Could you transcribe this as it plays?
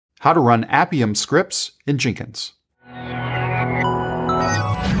how to run Appium scripts in Jenkins.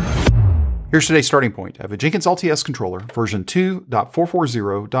 Here's today's starting point. I have a Jenkins LTS controller, version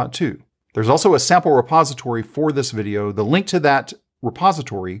 2.440.2. There's also a sample repository for this video. The link to that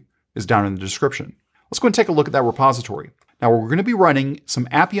repository is down in the description. Let's go and take a look at that repository. Now we're going to be running some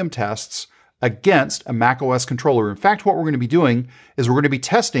Appium tests against a macOS controller. In fact, what we're going to be doing is we're going to be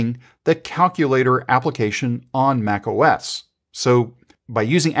testing the calculator application on macOS. So by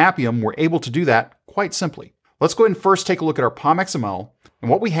using Appium, we're able to do that quite simply. Let's go ahead and first take a look at our POM.xml.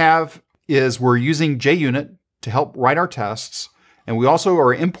 And what we have is we're using JUnit to help write our tests. And we also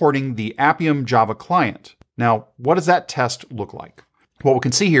are importing the Appium Java client. Now, what does that test look like? What we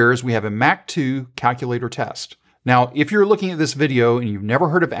can see here is we have a Mac 2 calculator test. Now, if you're looking at this video and you've never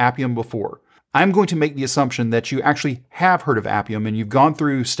heard of Appium before, I'm going to make the assumption that you actually have heard of Appium and you've gone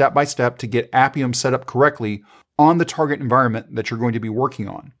through step by step to get Appium set up correctly on the target environment that you're going to be working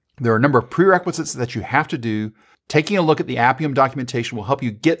on. There are a number of prerequisites that you have to do. Taking a look at the Appium documentation will help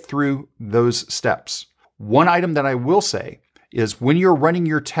you get through those steps. One item that I will say is when you're running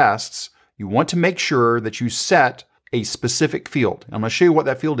your tests, you want to make sure that you set a specific field. I'm going to show you what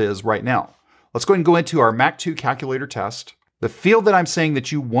that field is right now. Let's go ahead and go into our Mac 2 calculator test. The field that I'm saying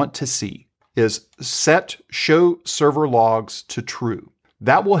that you want to see is set show server logs to true.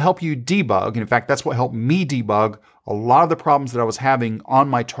 That will help you debug, and in fact, that's what helped me debug a lot of the problems that I was having on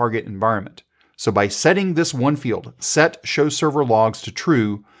my target environment. So by setting this one field, set show server logs to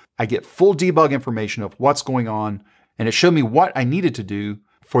true, I get full debug information of what's going on, and it showed me what I needed to do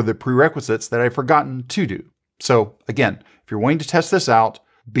for the prerequisites that I'd forgotten to do. So again, if you're wanting to test this out,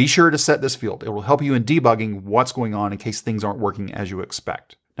 be sure to set this field. It will help you in debugging what's going on in case things aren't working as you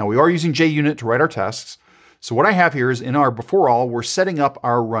expect. Now we are using JUnit to write our tests. So what I have here is in our before all, we're setting up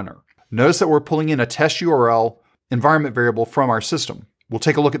our runner. Notice that we're pulling in a test URL environment variable from our system. We'll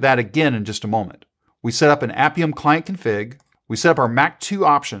take a look at that again in just a moment. We set up an Appium client config. We set up our Mac 2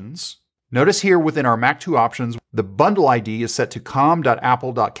 options. Notice here within our Mac 2 options, the bundle ID is set to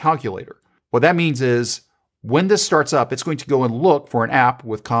com.apple.calculator. What that means is when this starts up, it's going to go and look for an app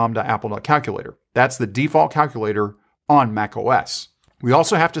with com.apple.calculator. That's the default calculator on macOS. We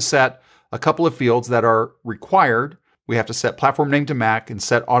also have to set a couple of fields that are required. We have to set platform name to Mac and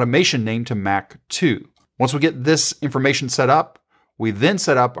set automation name to Mac 2. Once we get this information set up, we then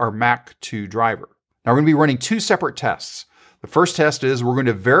set up our Mac 2 driver. Now we're going to be running two separate tests. The first test is we're going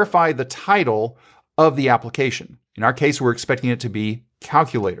to verify the title of the application. In our case, we're expecting it to be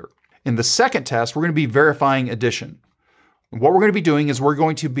calculator. In the second test, we're going to be verifying addition. And what we're going to be doing is we're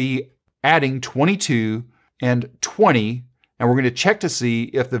going to be adding 22 and 20, and we're going to check to see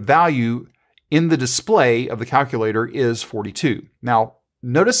if the value in the display of the calculator is 42. Now,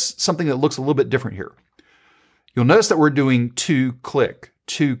 notice something that looks a little bit different here. You'll notice that we're doing to click,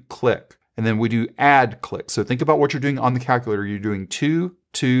 and then we do add click. So think about what you're doing on the calculator. You're doing 2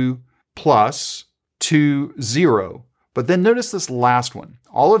 plus 2 0. But then notice this last one.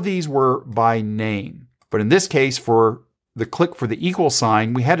 All of these were by name. But in this case, for the click for the equal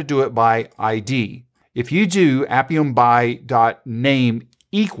sign, we had to do it by ID. If you do Appium by .name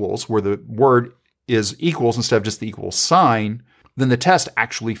equals, where the word is equals instead of just the equal sign, then the test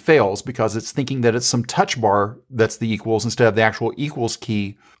actually fails because it's thinking that it's some touch bar that's the equals instead of the actual equals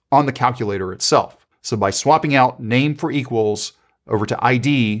key on the calculator itself. So by swapping out name for equals over to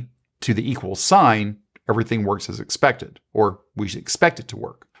ID to the equal sign, everything works as expected, or we should expect it to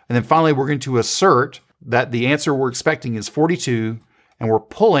work. And then finally, we're going to assert that the answer we're expecting is 42, and we're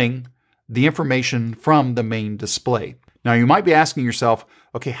pulling the information from the main display. Now you might be asking yourself,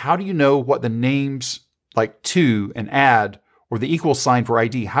 okay, how do you know what the names like to and add or the equal sign for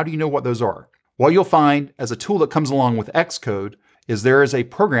ID, how do you know what those are? Well, you'll find as a tool that comes along with Xcode is there is a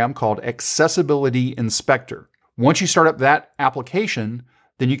program called Accessibility Inspector. Once you start up that application,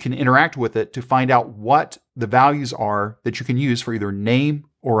 then you can interact with it to find out what the values are that you can use for either name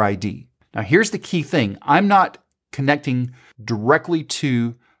or ID. Now here's the key thing. I'm not connecting directly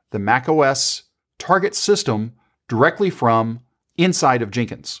to the macOS target system directly from inside of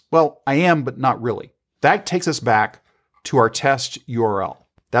Jenkins. Well, I am, but not really. That takes us back to our test URL.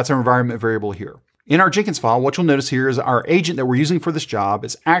 That's our environment variable here. In our Jenkins file, what you'll notice here is our agent that we're using for this job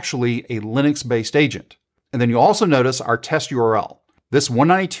is actually a Linux-based agent. And then you'll also notice our test URL. This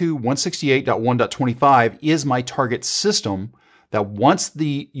 192.168.1.25 is my target system that once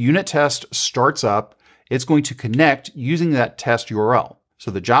the unit test starts up, it's going to connect using that test URL. So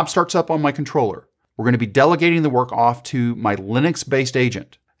the job starts up on my controller. We're going to be delegating the work off to my Linux-based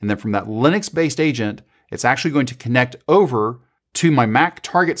agent. And then from that Linux-based agent, it's actually going to connect over to my Mac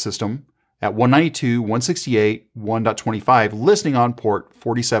target system. at 192.168.1.25 listening on port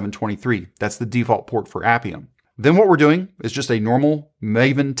 4723. That's the default port for Appium. Then what we're doing is just a normal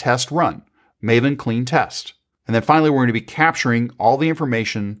Maven test run, Maven clean test. And then finally, we're going to be capturing all the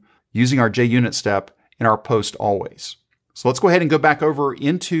information using our JUnit step in our post always. So let's go ahead and go back over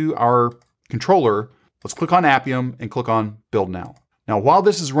into our controller. Let's click on Appium and click on Build Now. Now, while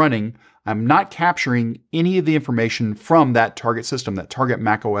this is running, I'm not capturing any of the information from that target system, that target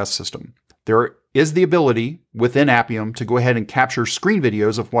macOS system. There is the ability within Appium to go ahead and capture screen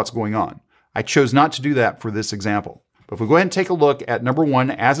videos of what's going on. I chose not to do that for this example. But if we go ahead and take a look at number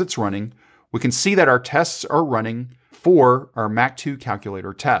 1 as it's running, we can see that our tests are running for our Mac 2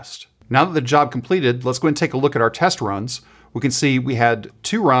 calculator test. Now that the job completed, let's go ahead and take a look at our test runs. We can see we had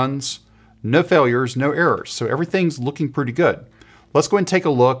 2 runs, no failures, no errors. So everything's looking pretty good. Let's go ahead and take a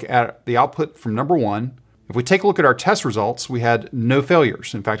look at the output from number 1. If we take a look at our test results, we had no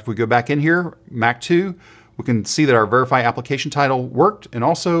failures. In fact, if we go back in here, Mac 2, we can see that our verify application title worked and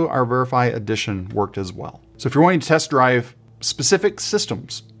also our verify addition worked as well. So if you're wanting to test drive specific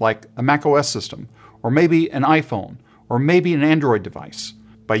systems like a macOS system, or maybe an iPhone, or maybe an Android device,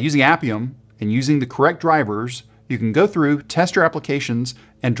 by using Appium and using the correct drivers, you can go through, test your applications,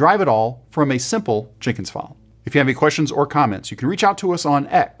 and drive it all from a simple Jenkins file. If you have any questions or comments, you can reach out to us on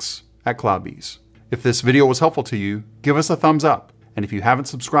X at CloudBees. If this video was helpful to you, give us a thumbs up. And if you haven't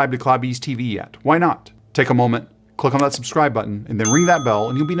subscribed to CloudBees TV yet, why not? Take a moment, click on that subscribe button, and then ring that bell,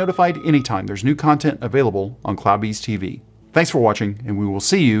 and you'll be notified anytime there's new content available on CloudBees TV. Thanks for watching, and we will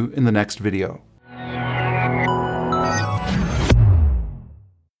see you in the next video.